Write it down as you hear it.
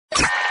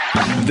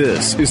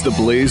This is the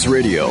Blaze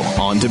Radio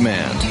on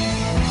demand.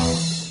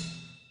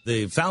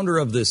 The founder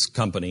of this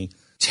company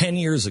 10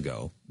 years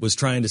ago was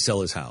trying to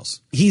sell his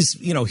house. He's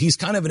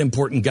kind of an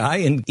important guy.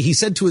 And he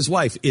said to his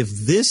wife, if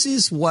this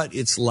is what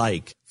it's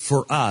like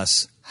for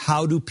us,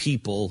 how do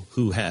people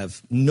who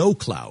have no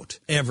clout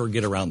ever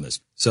get around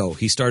this? So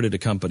he started a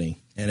company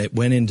and it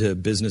went into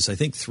business, I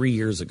think 3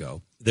 years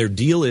ago. Their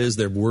deal is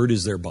their word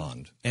is their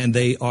bond. And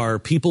they are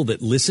people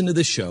that listen to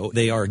the show.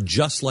 They are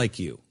just like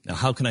you. Now,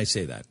 how can I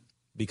say that?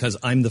 Because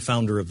I'm the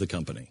founder of the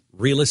company.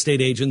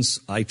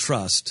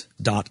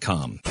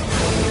 RealestateAgentsITrust.com.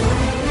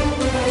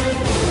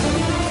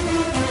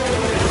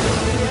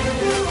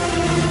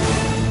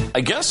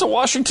 I guess a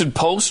Washington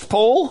Post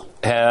poll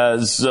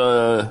has,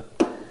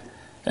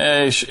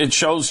 it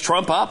shows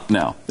Trump up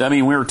now. I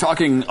mean, we were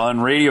talking on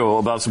radio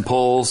about some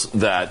polls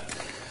that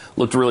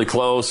looked really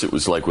close. It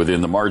was like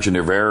within the margin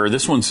of error.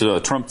 This one's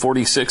Trump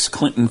 46,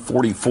 Clinton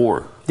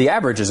 44. The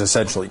average is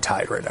essentially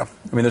tied right now.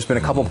 I mean, there's been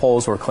a couple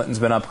polls where Clinton's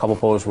been up, a couple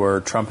polls where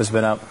Trump has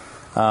been up.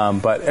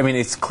 But, I mean,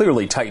 it's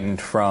clearly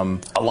tightened from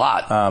a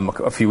lot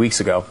a few weeks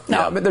ago.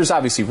 Now, but there's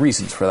obviously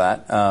reasons for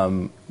that.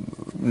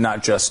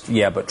 Not just,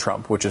 but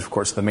Trump, which is, of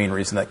course, the main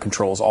reason that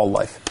controls all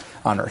life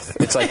on Earth.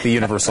 It's like the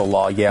universal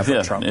law,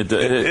 but Trump. It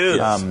is.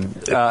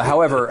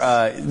 However,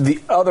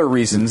 the other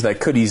reasons that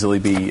could easily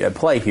be at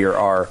play here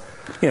are,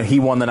 he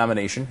won the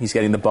nomination. He's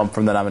getting the bump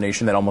from the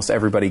nomination that almost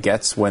everybody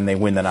gets when they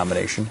win the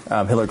nomination.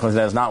 Hillary Clinton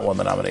has not won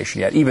the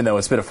nomination yet. Even though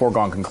it's been a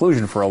foregone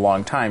conclusion for a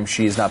long time,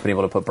 she has not been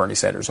able to put Bernie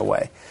Sanders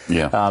away.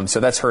 So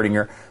that's hurting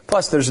her.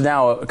 Plus, there's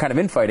now a kind of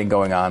infighting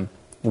going on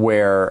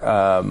where,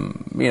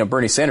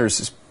 Bernie Sanders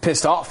is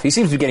pissed off. He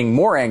seems to be getting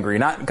more angry,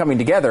 not coming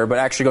together, but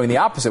actually going the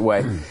opposite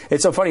way.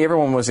 It's so funny.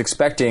 Everyone was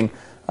expecting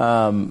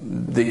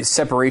the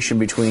separation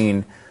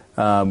between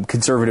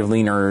conservative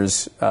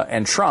leaners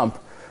and Trump,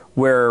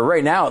 where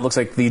right now it looks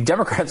like the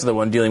Democrats are the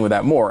one dealing with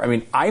that more. I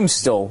mean, I'm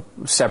still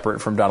separate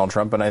from Donald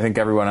Trump, and I think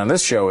everyone on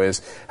this show is.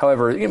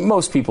 However,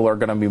 most people are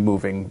going to be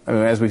moving. I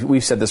mean, as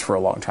we've said this for a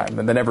long time,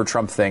 and the never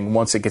Trump thing,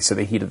 once it gets to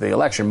the heat of the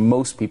election,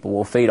 most people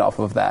will fade off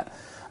of that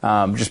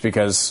just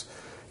because,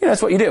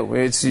 that's what you do.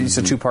 It's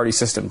a two-party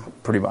system,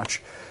 pretty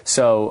much.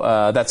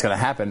 So that's going to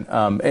happen.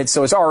 And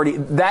so it's already,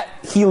 that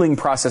healing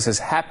process has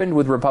happened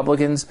with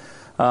Republicans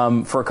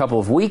for a couple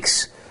of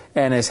weeks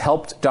and has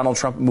helped Donald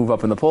Trump move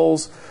up in the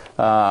polls.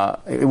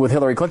 With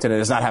Hillary Clinton, it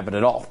has not happened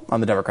at all on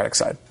the Democratic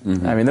side.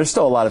 I mean, there's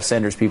still a lot of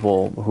Sanders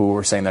people who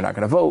are saying they're not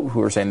going to vote,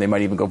 who are saying they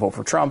might even go vote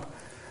for Trump.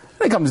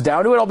 When it comes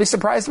down to it, I'll be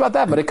surprised about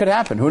that, but it could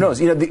happen. Who knows?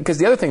 Because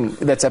the other thing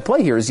that's at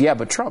play here is,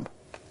 but Trump.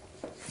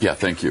 Yeah,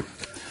 thank you.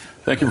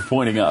 Thank you for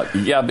pointing out.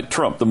 But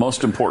Trump, the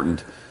most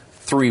important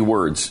 3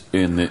 words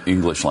in the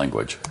English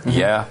language.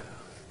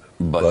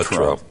 But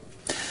Trump.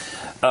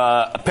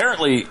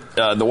 Apparently,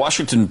 the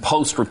Washington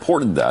Post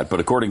reported that, but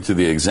according to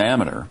the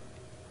Examiner,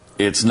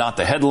 it's not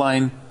the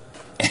headline,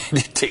 and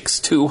it takes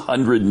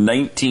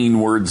 219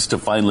 words to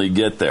finally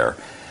get there.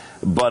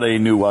 But a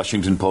new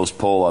Washington Post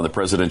poll on the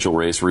presidential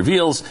race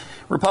reveals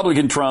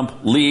Republican Trump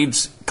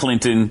leads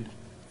Clinton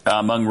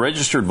among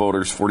registered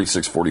voters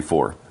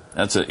 46-44.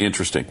 That's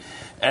interesting.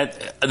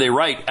 They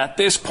write, at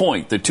this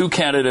point, the two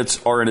candidates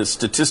are in a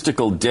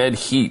statistical dead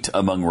heat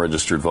among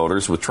registered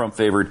voters, with Trump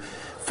favored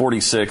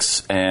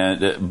 46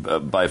 and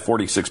by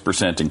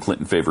 46% and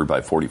Clinton favored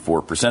by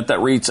 44%. That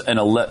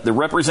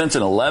represents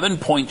an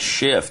 11-point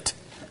shift.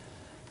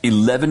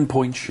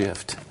 11-point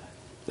shift.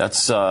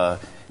 That's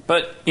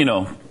but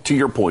to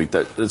your point,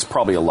 that's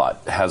probably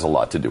has a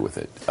lot to do with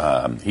it.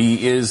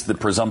 He is the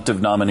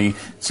presumptive nominee.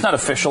 It's not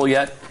official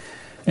yet.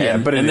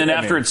 But then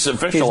after it's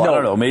official, I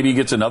don't know. Maybe he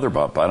gets another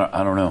bump.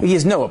 I don't know. He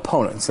has no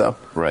opponents, though.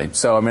 Right.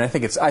 So I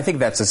think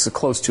that's as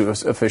close to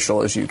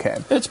official as you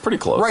can. It's pretty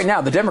close. Right now,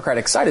 the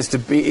Democratic side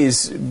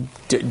is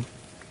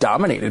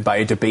dominated by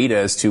a debate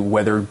as to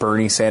whether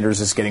Bernie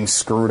Sanders is getting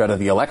screwed out of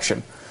the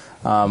election.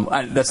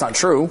 That's not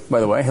true,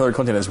 by the way. Hillary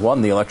Clinton has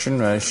won the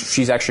election.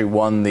 She's actually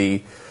won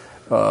the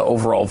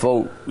overall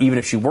vote, even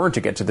if she weren't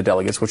to get to the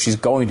delegates, which she's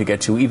going to get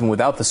to, even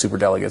without the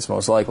superdelegates,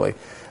 most likely.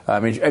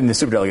 And the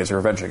superdelegates are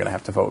eventually going to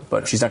have to vote,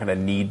 but she's not going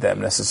to need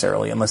them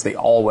necessarily. Unless they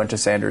all went to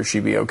Sanders,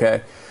 she'd be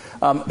okay.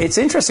 It's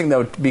interesting,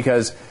 though,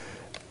 because,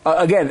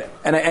 again,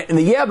 and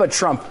the but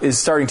Trump is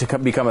starting to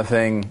become a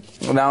thing,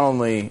 not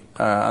only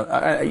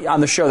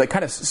on the show, that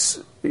kind of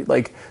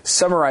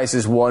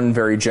summarizes one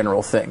very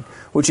general thing,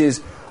 which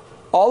is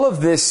all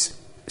of this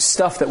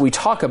stuff that we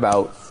talk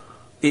about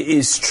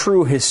is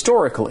true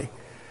historically.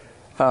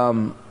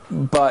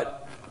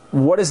 But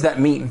what does that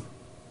mean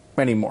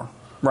anymore?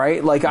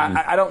 Right?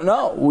 I don't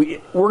know. We're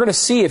going to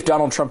see if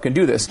Donald Trump can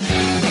do this.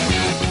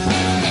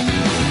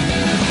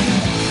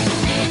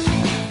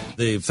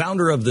 The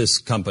founder of this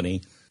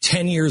company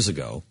 10 years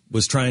ago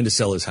was trying to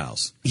sell his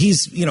house.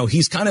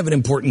 He's kind of an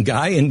important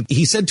guy. And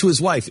he said to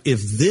his wife,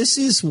 if this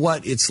is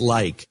what it's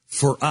like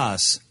for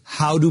us,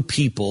 how do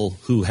people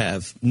who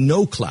have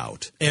no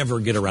clout ever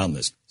get around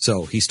this?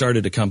 So he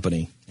started a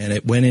company and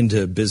it went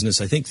into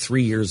business, I think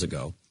 3 years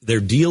ago. Their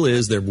deal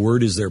is their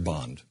word is their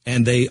bond.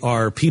 And they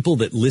are people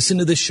that listen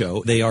to the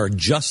show. They are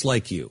just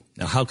like you.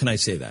 Now, how can I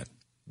say that?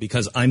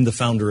 because I'm the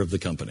founder of the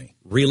company.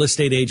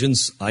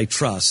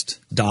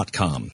 RealestateAgentsITrust.com.